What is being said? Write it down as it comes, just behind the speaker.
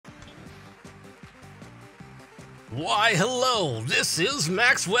Why, hello, this is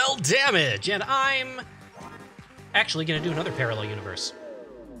Maxwell Damage, and I'm actually gonna do another parallel universe.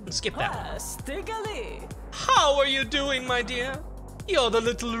 Skip that one. How are you doing, my dear? You're the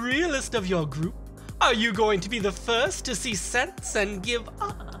little realist of your group. Are you going to be the first to see sense and give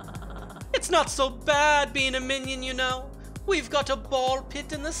up? It's not so bad being a minion, you know. We've got a ball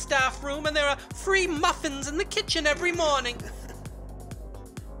pit in the staff room, and there are free muffins in the kitchen every morning.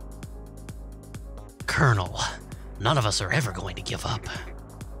 Colonel, none of us are ever going to give up.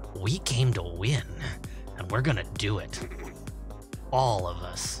 We came to win, and we're gonna do it. All of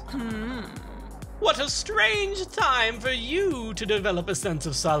us. What a strange time for you to develop a sense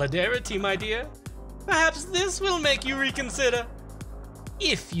of solidarity, my dear. Perhaps this will make you reconsider.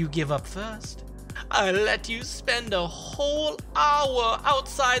 If you give up first, I'll let you spend a whole hour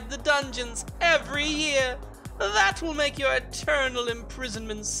outside the dungeons every year. That will make your eternal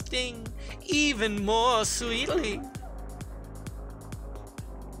imprisonment sting even more sweetly.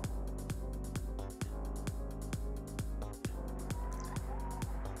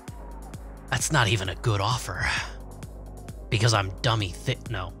 That's not even a good offer. Because I'm dummy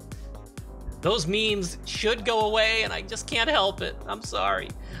no. Those memes should go away and I just can't help it. I'm sorry.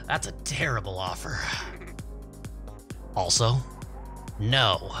 That's a terrible offer. Also,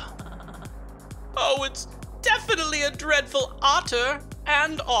 no. Oh, it's definitely a dreadful otter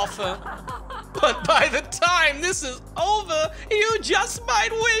and offer. But by the time this is over, you just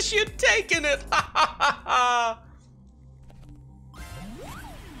might wish you'd taken it.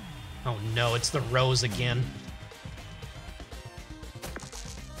 Oh no, it's the rose again.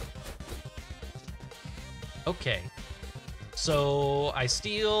 Okay, so I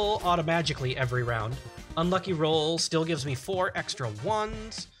steal automagically every round. Unlucky roll still gives me 4 extra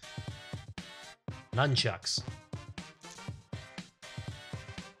 1s. Nunchucks.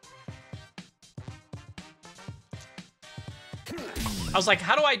 I was like,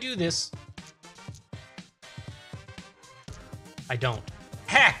 how do I do this? I don't.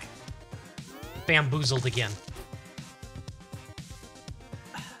 Heck! Bamboozled again.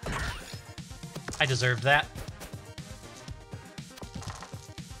 I deserved that.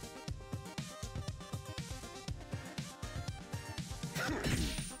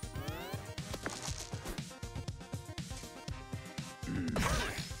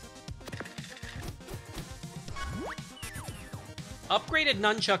 Upgraded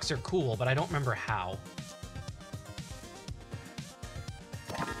nunchucks are cool, but I don't remember how.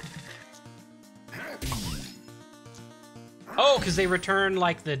 Oh, because they return,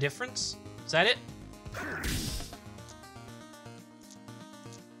 like, the difference? Is that it?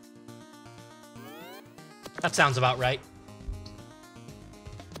 That sounds about right.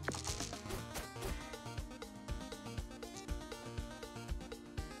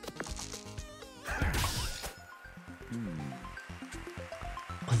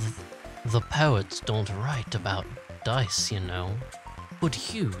 The poets don't write about dice, you know. Would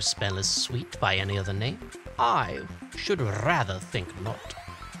you spell as sweet by any other name? I should rather think not.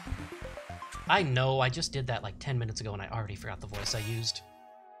 I know, I just did that like 10 minutes ago and I already forgot the voice I used.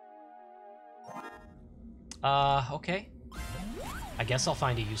 Okay. I guess I'll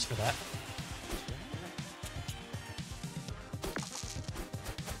find a use for that.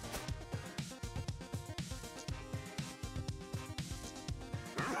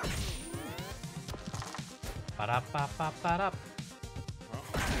 Ba-da-ba-ba-ba-da.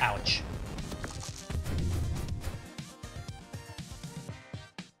 Ouch.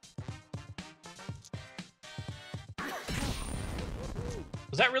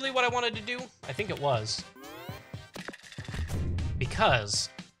 Was that really what I wanted to do? I think it was. Because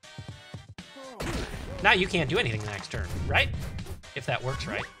now you can't do anything the next turn, right? If that works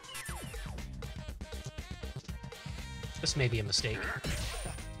right. This may be a mistake.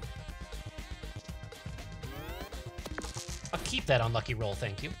 I'll keep that unlucky roll,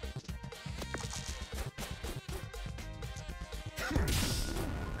 thank you.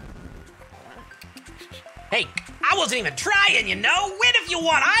 Hey, I wasn't even trying, you know? Win if you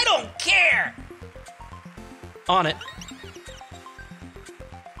want, I don't care! On it.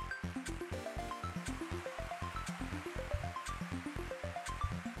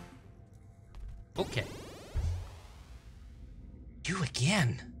 Okay. You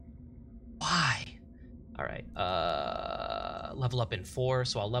again. Why? All right, level up in 4,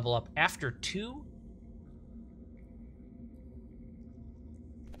 so I'll level up after 2.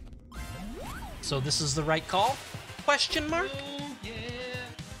 So this is the right call? Question mark? Oh, yeah.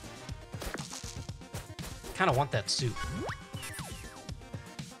 Kind of want that suit.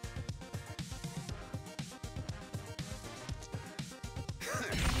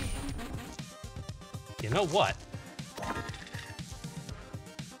 You know what?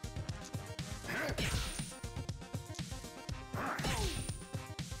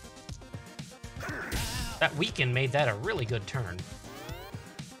 That weaken made that a really good turn.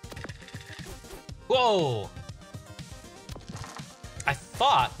 Whoa! I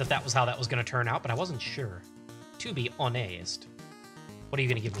thought that that was how that was going to turn out, but I wasn't sure. To be honest. What are you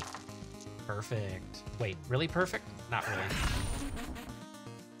going to give me? Perfect. Wait, really perfect? Not really.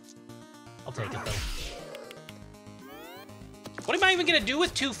 I'll take it, though. What am I even going to do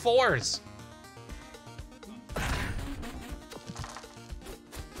with 2 4s?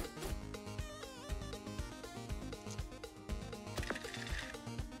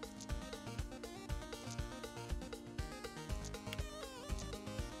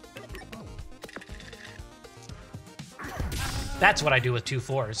 That's what I do with 2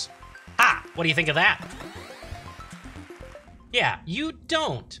 4s. Ha! What do you think of that? Yeah, you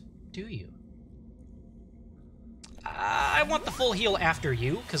don't, do you? I want the full heal after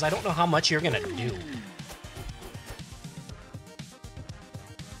you, because I don't know how much you're gonna do.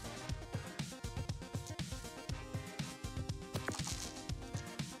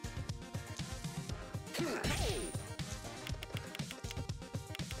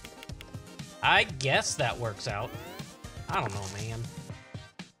 I guess that works out. I don't know, man.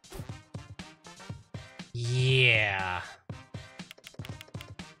 Yeah.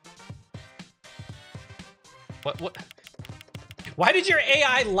 What? Why did your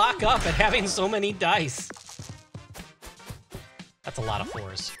AI lock up at having so many dice? That's a lot of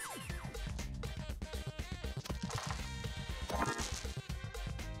 4s.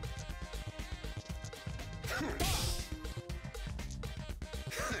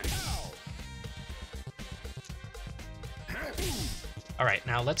 All right,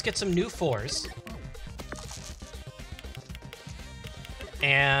 now let's get some new 4s.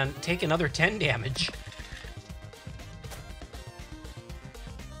 And take another 10 damage.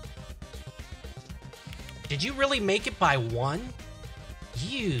 Did you really make it by 1?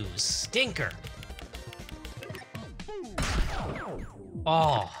 You stinker.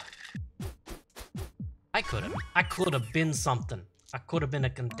 Oh. I could have been something. I could have been a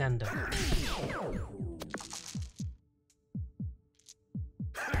contender.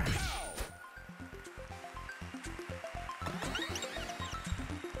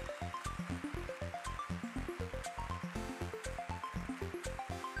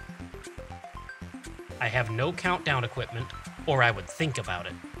 I have no countdown equipment, or I would think about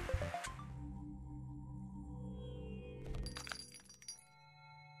it.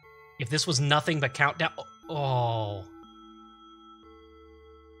 If this was nothing but countdown... Oh.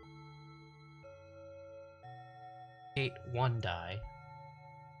 Create 1 die.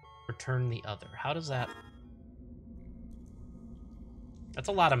 Return the other. How does that... That's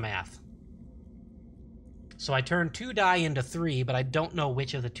a lot of math. So I turn 2 die into 3, but I don't know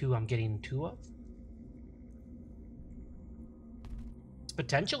which of the 2 I'm getting 2 of.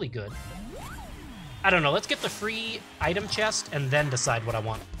 Potentially good. I don't know. Let's get the free item chest and then decide what I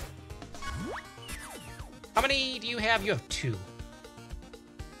want. How many do you have? You have 2.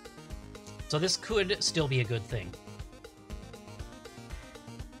 So this could still be a good thing.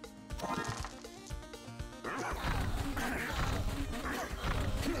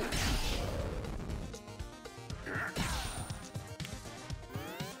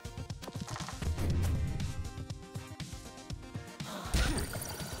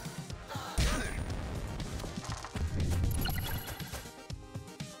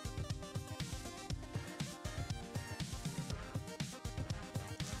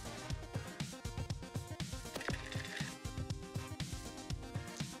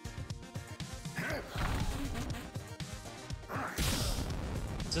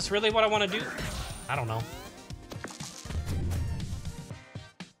 Is this really what I want to do? I don't know.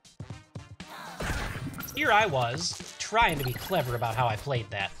 Here I was, trying to be clever about how I played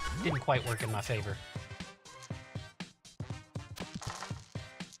that. Didn't quite work in my favor.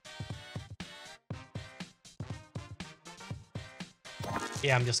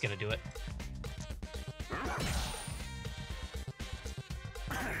 Yeah, I'm just gonna do it.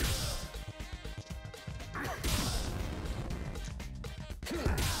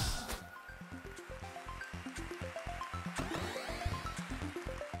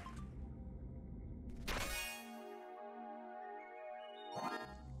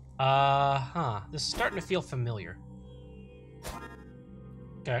 This is starting to feel familiar.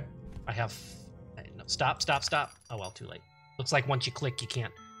 Okay. I have... No, stop. Oh, well, too late. Looks like once you click, you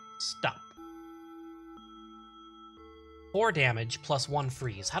can't stop. 4 damage plus 1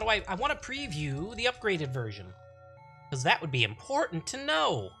 freeze. How do I want to preview the upgraded version. Because that would be important to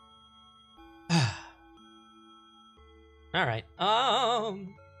know. Alright,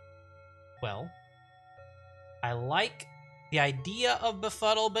 well... I like the idea of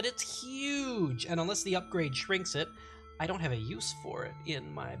Befuddle, but it's huge, and unless the upgrade shrinks it, I don't have a use for it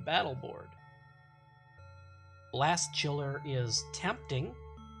in my battle board. Blast Chiller is tempting,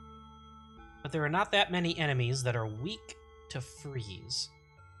 but there are not that many enemies that are weak to freeze.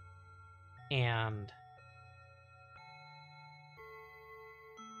 And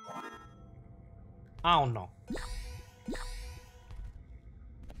I don't know.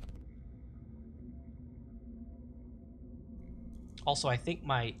 Also, I think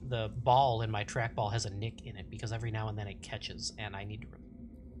the ball in my trackball has a nick in it because every now and then it catches, and I need to...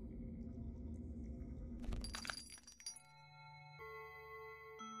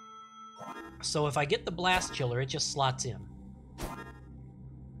 So if I get the Blast Chiller, it just slots in.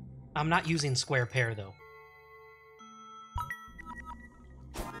 I'm not using Square Pair, though.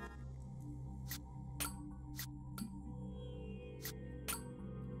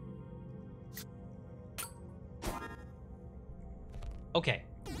 Okay.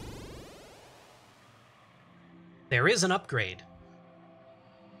 There is an upgrade.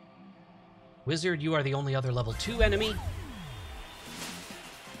 Wizard, you are the only other level 2 enemy.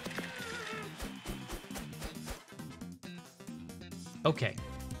 Okay.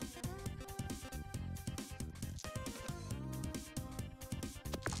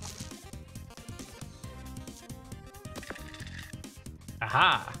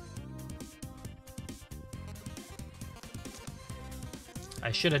 Aha!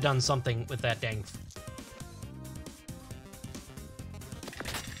 I should have done something with that dang...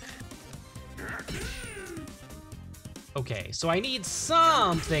 Okay, so I need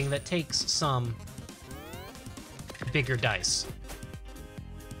something that takes some bigger dice.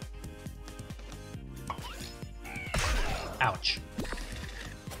 Ouch.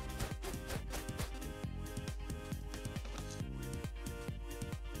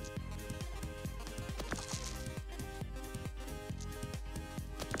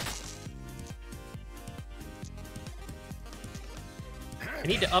 I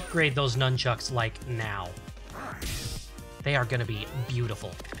need to upgrade those nunchucks, like, now. They are gonna be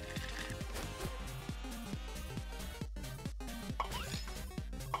beautiful.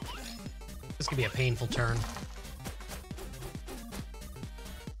 This could be a painful turn.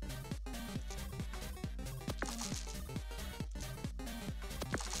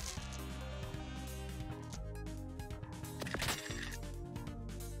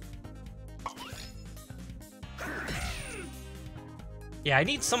 Yeah, I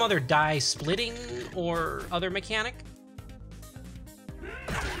need some other die splitting or other mechanic.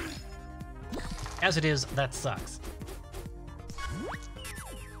 As it is, that sucks.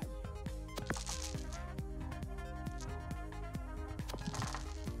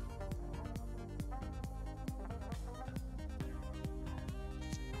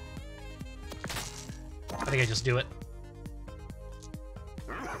 I think I just do it.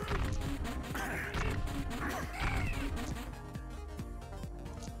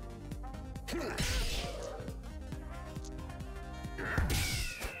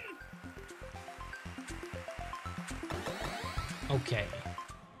 Okay.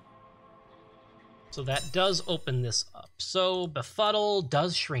 So that does open this up. So Befuddle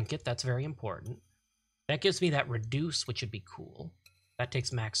does shrink it. That's very important. That gives me that reduce, which would be cool. That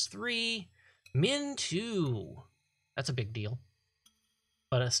takes max 3. Min 2. That's a big deal.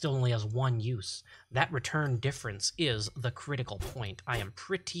 But it still only has 1 use. That return difference is the critical point. I am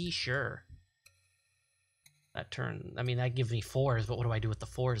pretty sure. That turn, I mean, that gives me 4s, but what do I do with the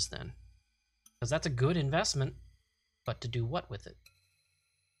 4s then? Because that's a good investment. But to do what with it?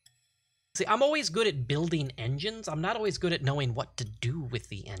 See, I'm always good at building engines. I'm not always good at knowing what to do with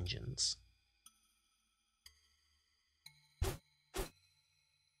the engines.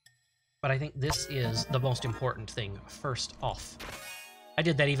 But I think this is the most important thing first off. I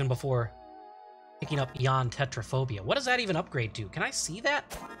did that even before picking up Ion Tetraphobia. What does that even upgrade to? Can I see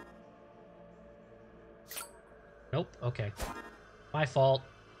that? Nope, okay. My fault.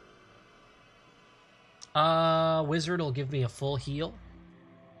 Wizard will give me a full heal.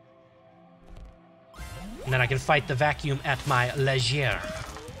 And then I can fight the vacuum at my leisure.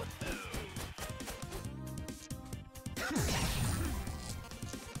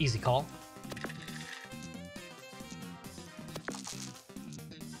 Easy call.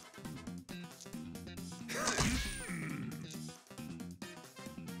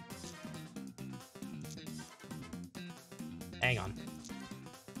 Hang on.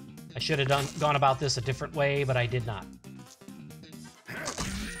 I should have gone about this a different way, but I did not.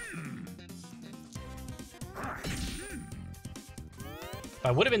 If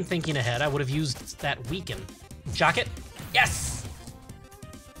I would have been thinking ahead, I would have used that weaken. Jock it. Yes!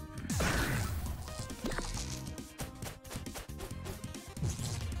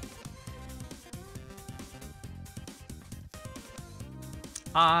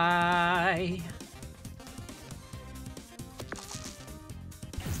 I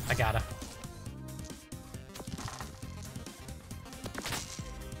gotta.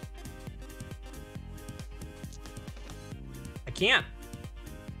 I can't.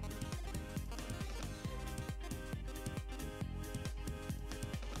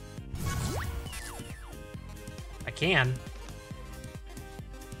 I can.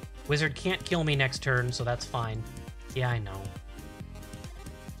 Wizard can't kill me next turn, so that's fine. Yeah, I know.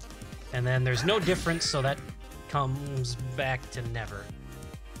 And then there's no difference, so that comes back to never.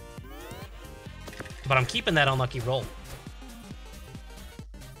 But I'm keeping that unlucky roll.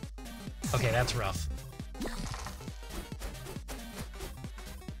 Okay, that's rough.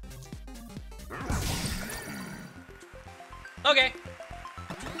 Okay.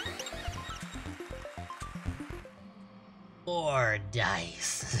 4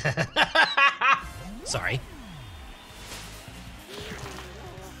 dice. Sorry.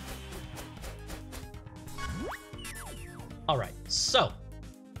 All right, so.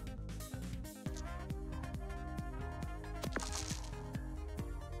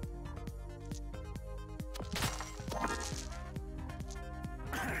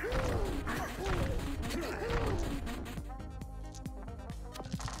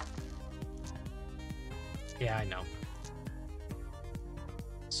 Yeah, I know.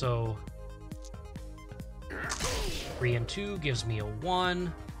 So 3 and 2 gives me a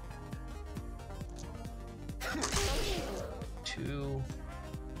 1. 2.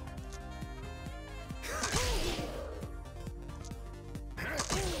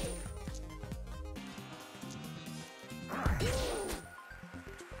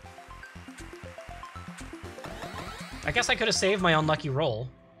 I guess I could have saved my unlucky roll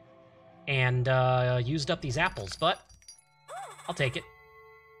and used up these apples, but I'll take it.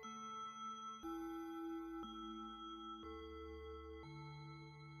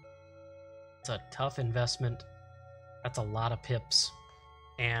 It's a tough investment. That's a lot of pips.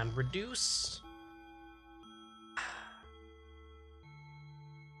 And reduce.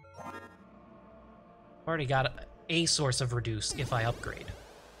 Already got a source of reduce if I upgrade.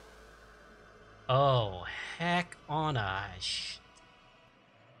 Oh, heck on a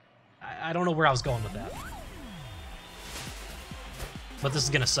I don't know where I was going with that. But this is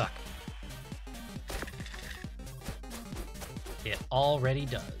gonna suck. It already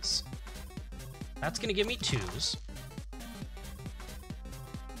does. That's gonna give me 2s.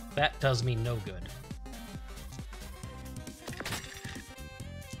 That does me no good.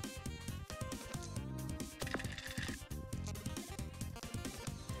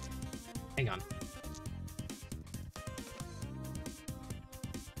 Hang on.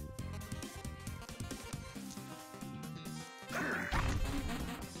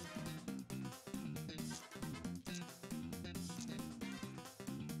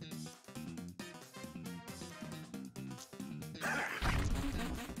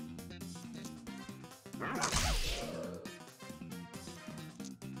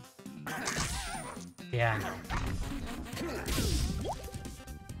 Yeah, I know.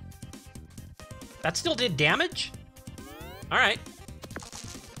 That still did damage? Alright.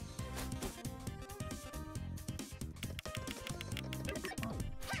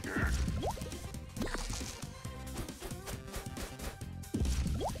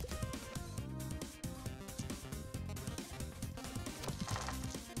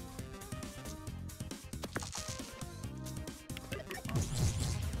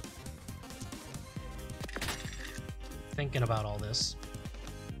 Thinking about all this.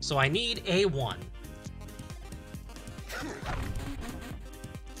 So I need a 1.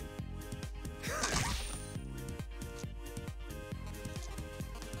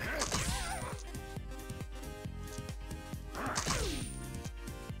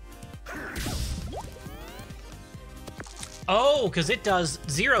 Oh, because it does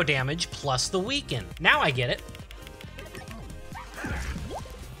 0 damage plus the weaken. Now I get it.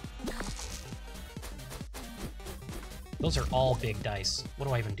 Those are all big dice. What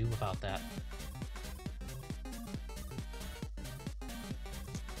do I even do about that?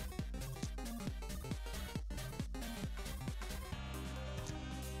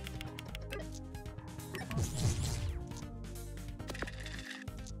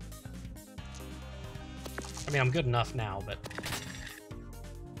 I mean, I'm good enough now, but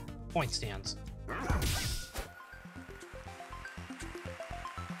point stands.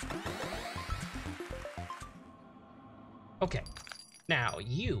 Okay, now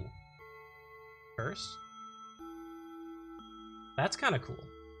you first. That's kind of cool.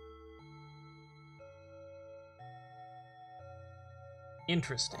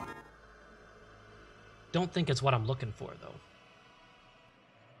 Interesting. Don't think it's what I'm looking for, though.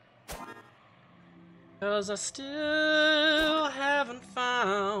 'Cause I still haven't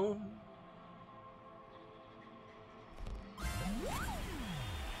found.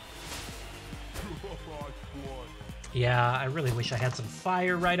 Yeah, I really wish I had some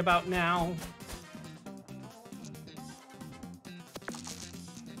fire right about now.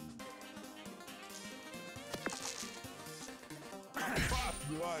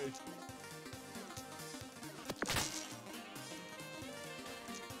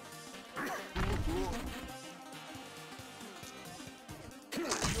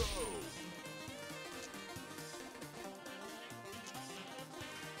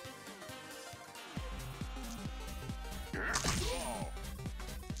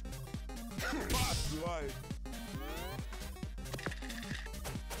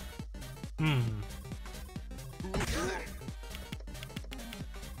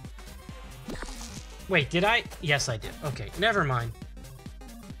 Wait, did I? Yes, I did. Okay, never mind.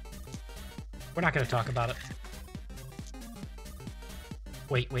 We're not going to talk about it.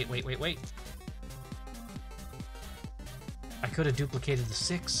 Wait. I could have duplicated the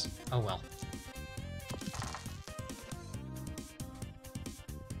 6. Oh well.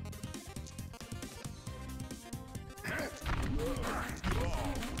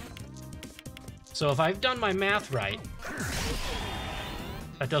 So if I've done my math right,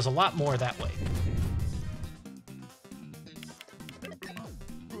 that does a lot more that way.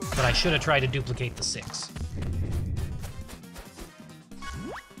 But I should have tried to duplicate the 6.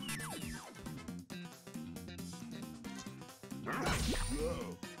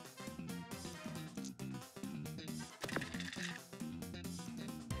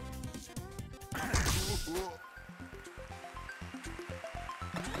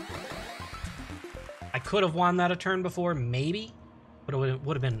 I could have won that a turn before, maybe, but it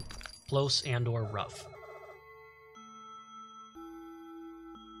would have been close and or rough.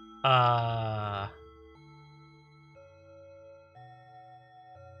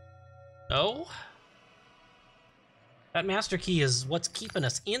 No? That master key is what's keeping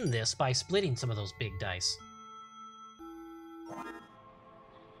us in this by splitting some of those big dice.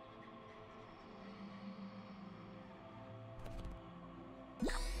 Am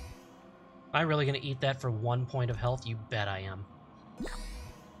I really gonna eat that for 1 point of health? You bet I am.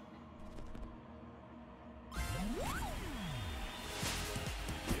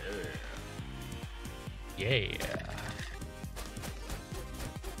 Yeah.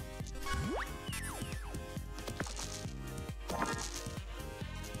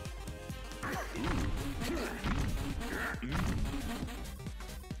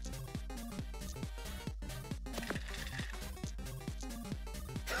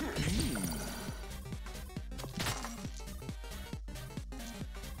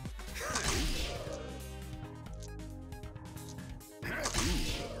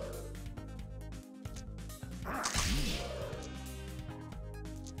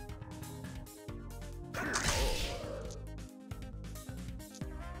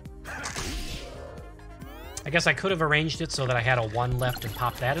 I guess I could have arranged it so that I had a 1 left and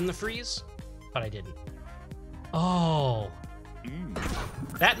popped that in the freeze, but I didn't. Oh.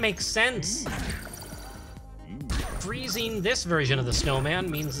 That makes sense. Freezing this version of the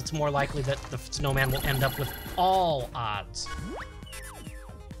snowman means it's more likely that the snowman will end up with all odds.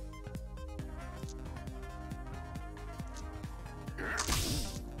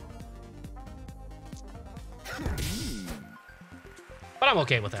 But I'm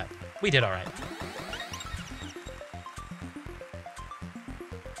okay with that. We did all right.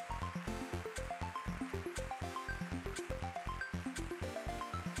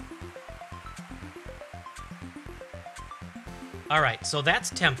 All right, so that's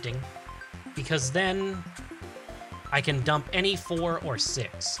tempting, because then I can dump any 4 or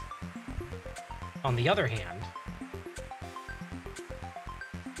 6. On the other hand,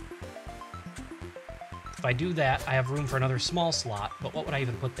 if I do that, I have room for another small slot, but what would I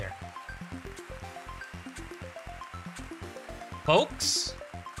even put there? Folks?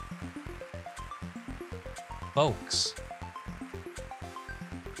 Folks.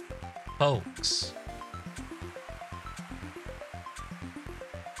 Folks.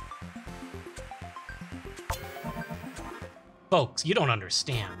 Folks, you don't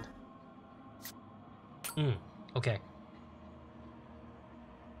understand. Okay.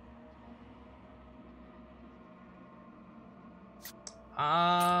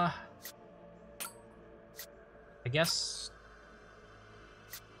 I guess...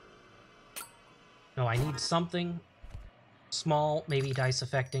 No, I need something small, maybe dice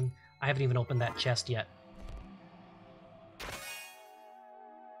affecting. I haven't even opened that chest yet.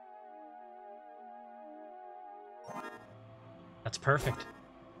 That's perfect.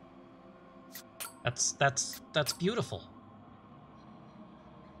 That's beautiful.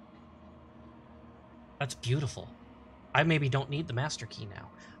 That's beautiful. I maybe don't need the master key now.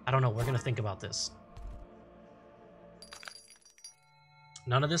 I don't know. We're gonna think about this.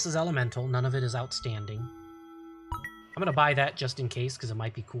 None of this is elemental. None of it is outstanding. I'm gonna buy that just in case, because it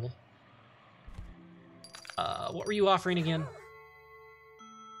might be cool. What were you offering again?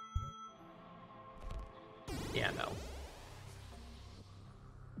 Yeah, no.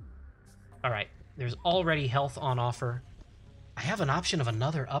 Alright, there's already health on offer. I have an option of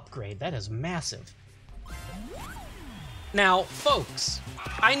another upgrade. That is massive. Now, folks,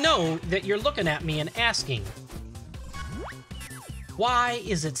 I know that you're looking at me and asking, why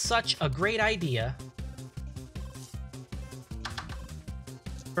is it such a great idea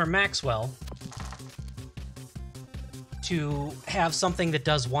for Maxwell to have something that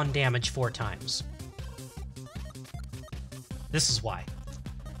does 1 damage 4 times? This is why.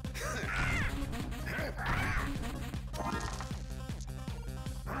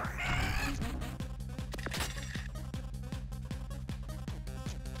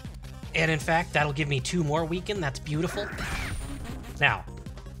 And in fact, that'll give me 2 more weaken. That's beautiful. Now,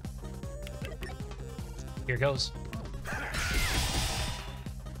 here goes.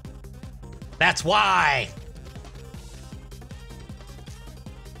 That's why!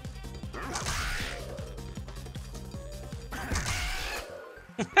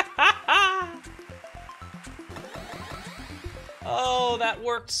 Oh, that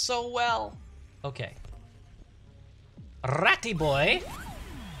worked so well. Okay. Ratty boy,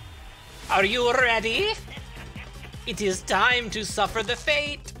 are you ready? It is time to suffer the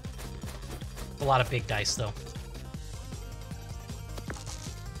fate. A lot of big dice, though.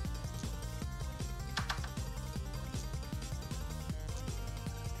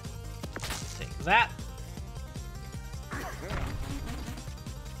 Take that.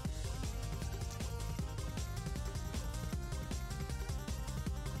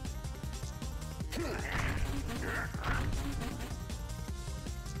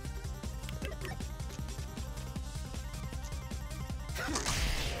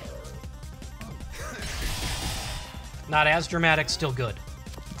 Not as dramatic, still good.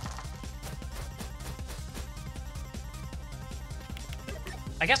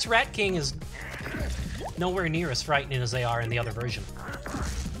 I guess Rat King is nowhere near as frightening as they are in the other version.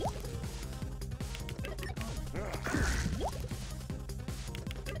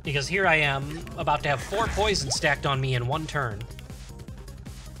 Because here I am, about to have 4 poison stacked on me in 1 turn.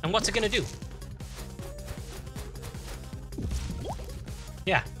 And what's it gonna do?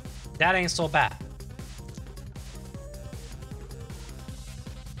 Yeah, that ain't so bad.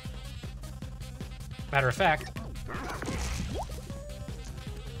 Matter of fact,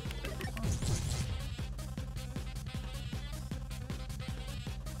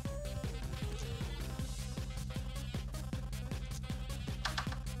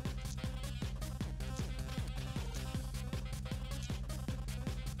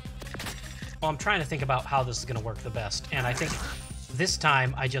 well, I'm trying to think about how this is going to work the best, and I think this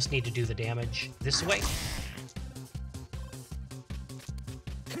time I just need to do the damage this way.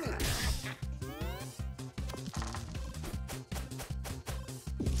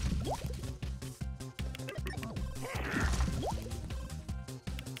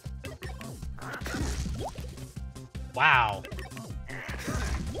 Wow.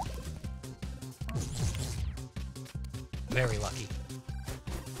 Very lucky.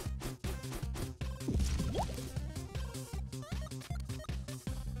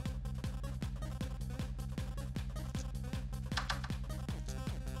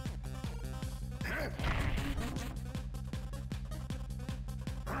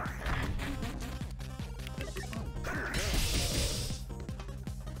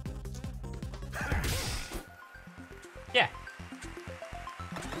 Yeah.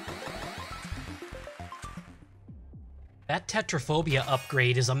 That Tetraphobia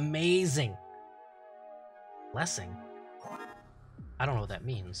upgrade is amazing. Blessing? I don't know what that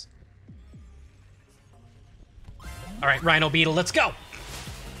means. All right, Rhino Beetle, let's go!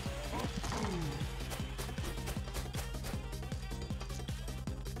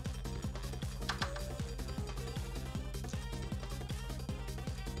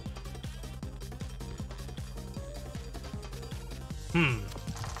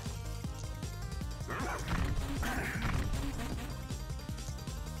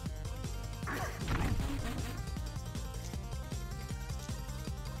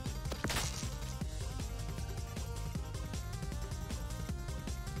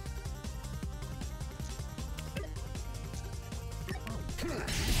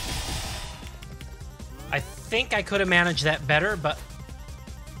 I think I could have managed that better, but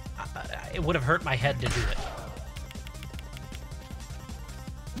it would have hurt my head to do it.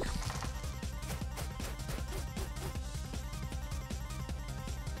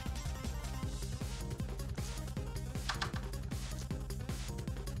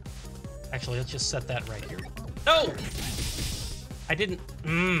 Actually, let's just set that right here. No! I didn't...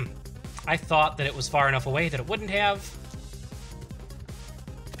 I thought that it was far enough away that it wouldn't have.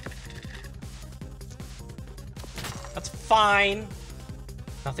 That's fine.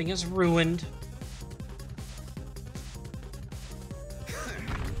 Nothing is ruined.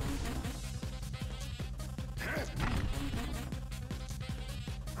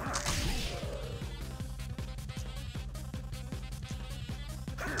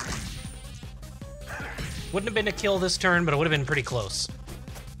 Wouldn't have been a kill this turn, but it would have been pretty close.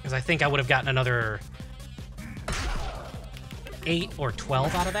 Because I think I would have gotten another 8 or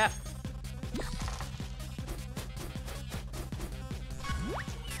 12 out of that.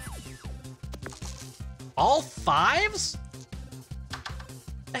 All 5s?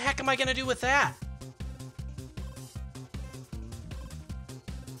 The heck am I gonna do with that?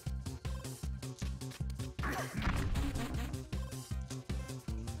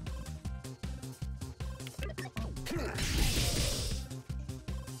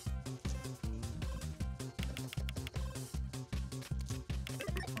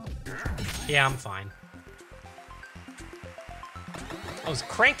 Yeah, I'm fine. I was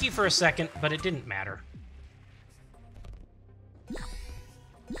cranky for a second, but it didn't matter.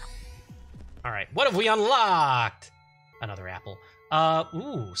 Alright, what have we unlocked? Another apple.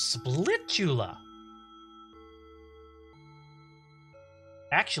 Ooh, Splitula.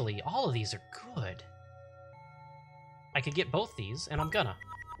 Actually, all of these are good. I could get both these, and I'm gonna.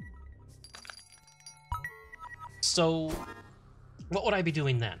 So, what would I be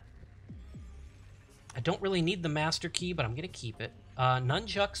doing then? I don't really need the master key, but I'm gonna keep it.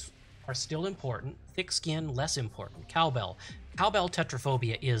 Nunchucks are still important. Thick skin, less important. Cowbell. Cowbell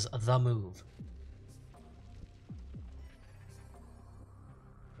tetraphobia is the move.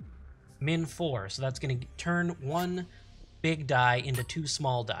 Min 4, so that's gonna turn 1 big die into 2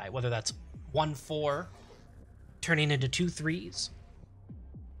 small die, whether that's 1 4 turning into 2 3s,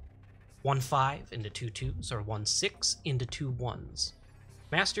 1 5 into 2 2s, or 1 6 into 2 1s.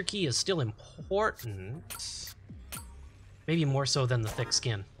 Master key is still important. Maybe more so than the thick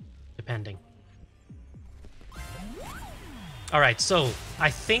skin, depending. Alright, so I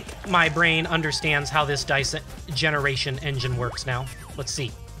think my brain understands how this dice generation engine works now. Let's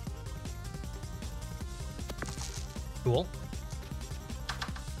see. Cool.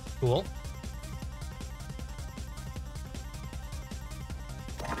 Cool.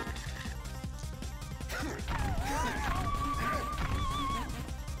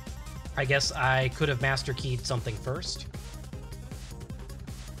 I guess I could have master keyed something first.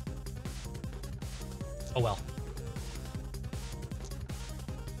 Oh well.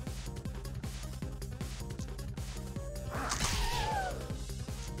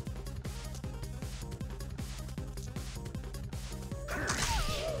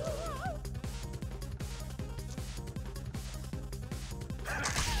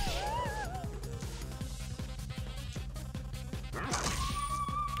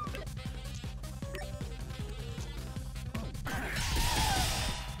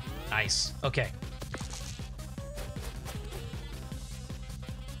 Nice. Okay.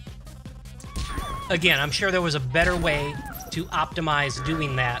 Again, I'm sure there was a better way to optimize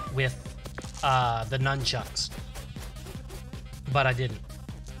doing that with the nunchucks, but I didn't.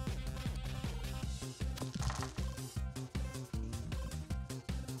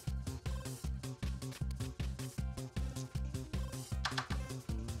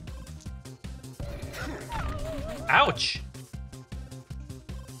 Ouch!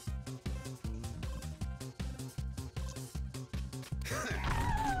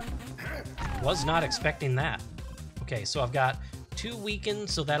 Was not expecting that. Okay, so I've got 2 weakened,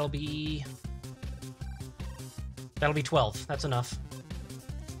 so that'll be 12. That's enough.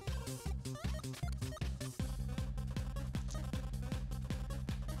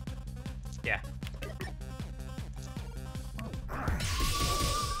 Yeah.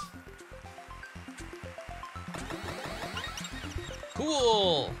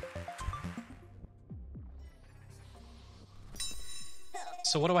 Cool.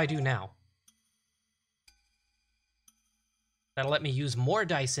 So what do I do now? That'll let me use more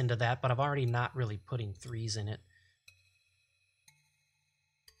dice into that, but I'm already not really putting 3s in it.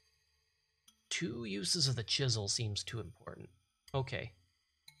 2 uses of the chisel seems too important. Okay.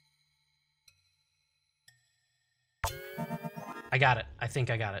 I got it. I think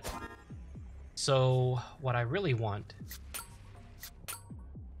I got it. So, what I really want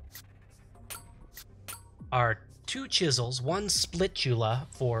are 2 chisels, 1 splitula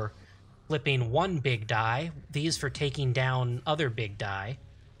for flipping 1 big die, these for taking down other big die.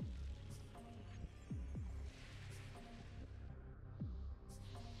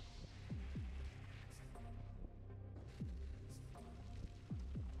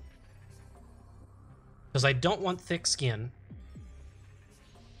 Because I don't want thick skin.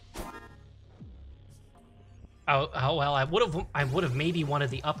 Oh well, I would have maybe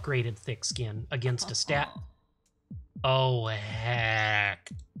wanted the upgraded thick skin against a stat. Oh heck.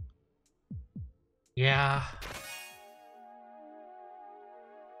 Yeah.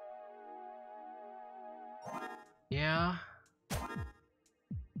 Yeah.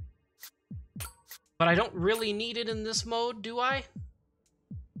 But I don't really need it in this mode, do I?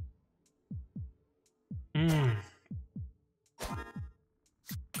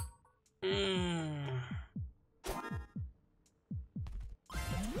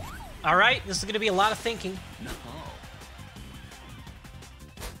 All right, this is going to be a lot of thinking. No.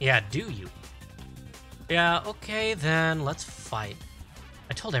 Yeah, do you? Yeah, okay, then let's fight.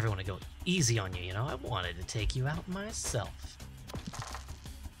 I told everyone to go easy on you, you know? I wanted to take you out myself.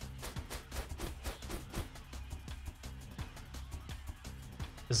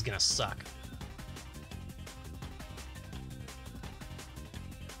 This is going to suck.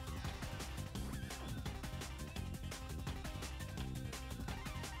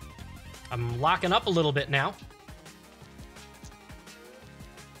 I'm locking up a little bit now.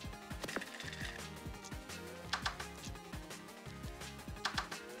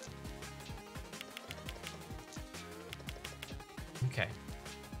 Okay.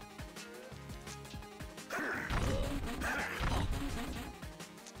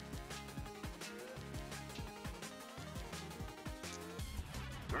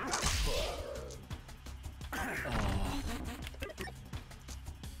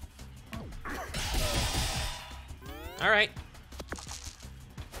 All right.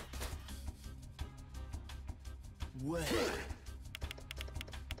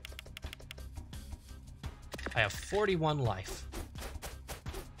 I have 41 life.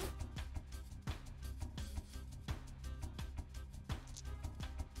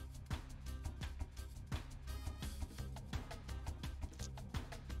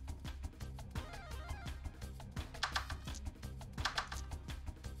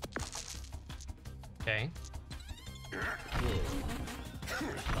 Okay.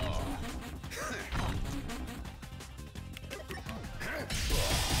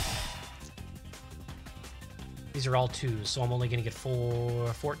 These are all 2s, so I'm only going to get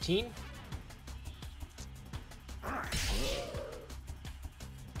 14.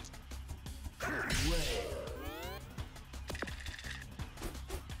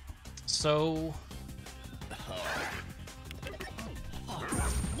 So,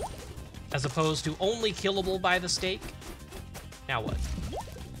 as opposed to only killable by the stake. Now what?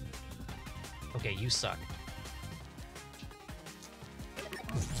 Okay, you suck.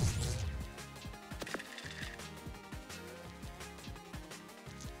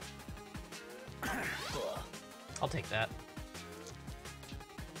 I'll take that.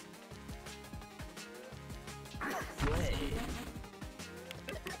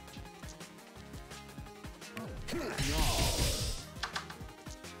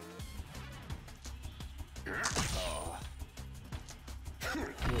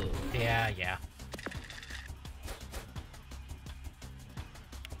 Yeah.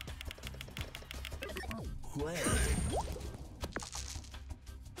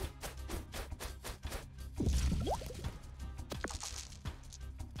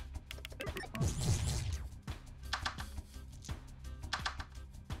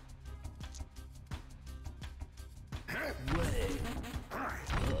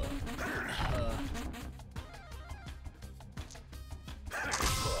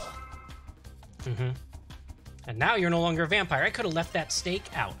 And now you're no longer a vampire. I could have left that stake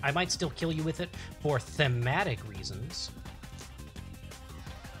out. I might still kill you with it for thematic reasons.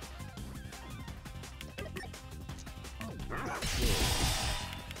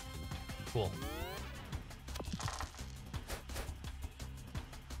 Cool.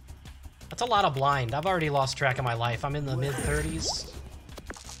 That's a lot of blind. I've already lost track of my life. I'm in the mid-30s.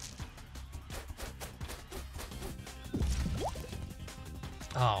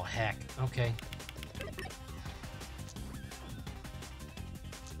 Oh, heck. Okay.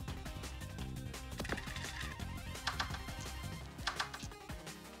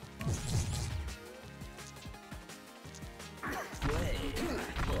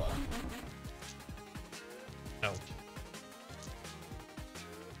 No.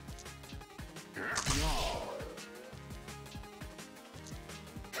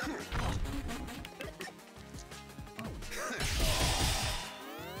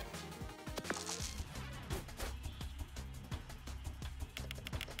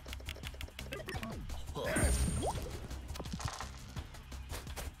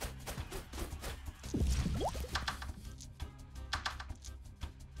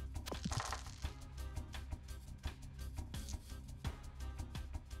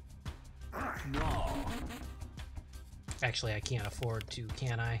 Actually, I can't afford to,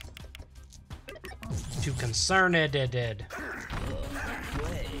 can I? Too concerned it did.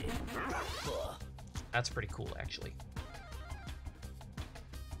 That's pretty cool, actually.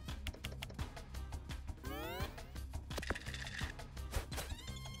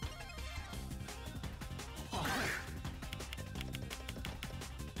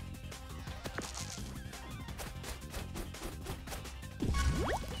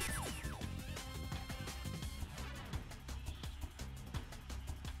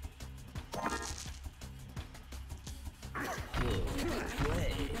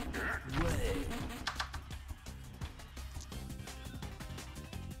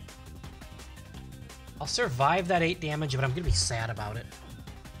 I'll survive that 8 damage, but I'm gonna be sad about it.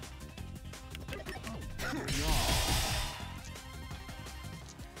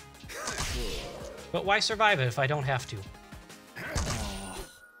 But why survive it if I don't have to?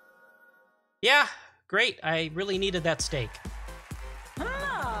 Yeah, great. I really needed that steak.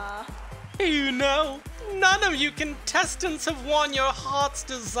 You know, none of you contestants have won your heart's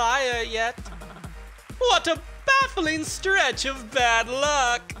desire yet. What a baffling stretch of bad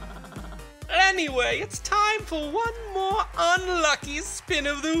luck. Anyway, it's time for one more unlucky spin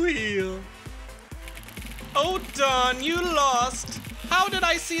of the wheel. Oh darn, you lost. How did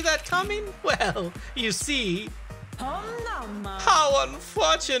I see that coming? Well, you see. How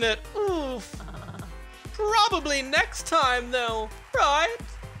unfortunate. Oof. Probably next time though, right?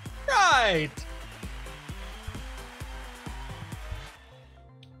 Right.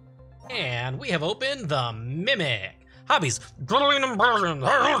 And we have opened the Mimic. Hobbies.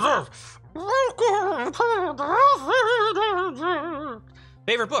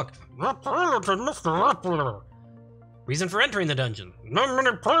 Favorite book? Reason for entering the dungeon? Not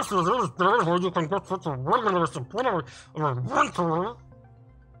many places these days where you can get such a regular supplier of adventure.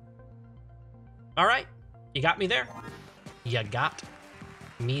 Alright, you got me there? You got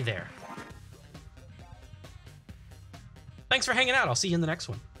me there. Thanks for hanging out. I'll see you in the next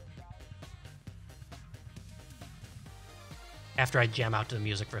one. After I jam out to the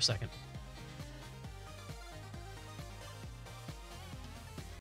music for a second.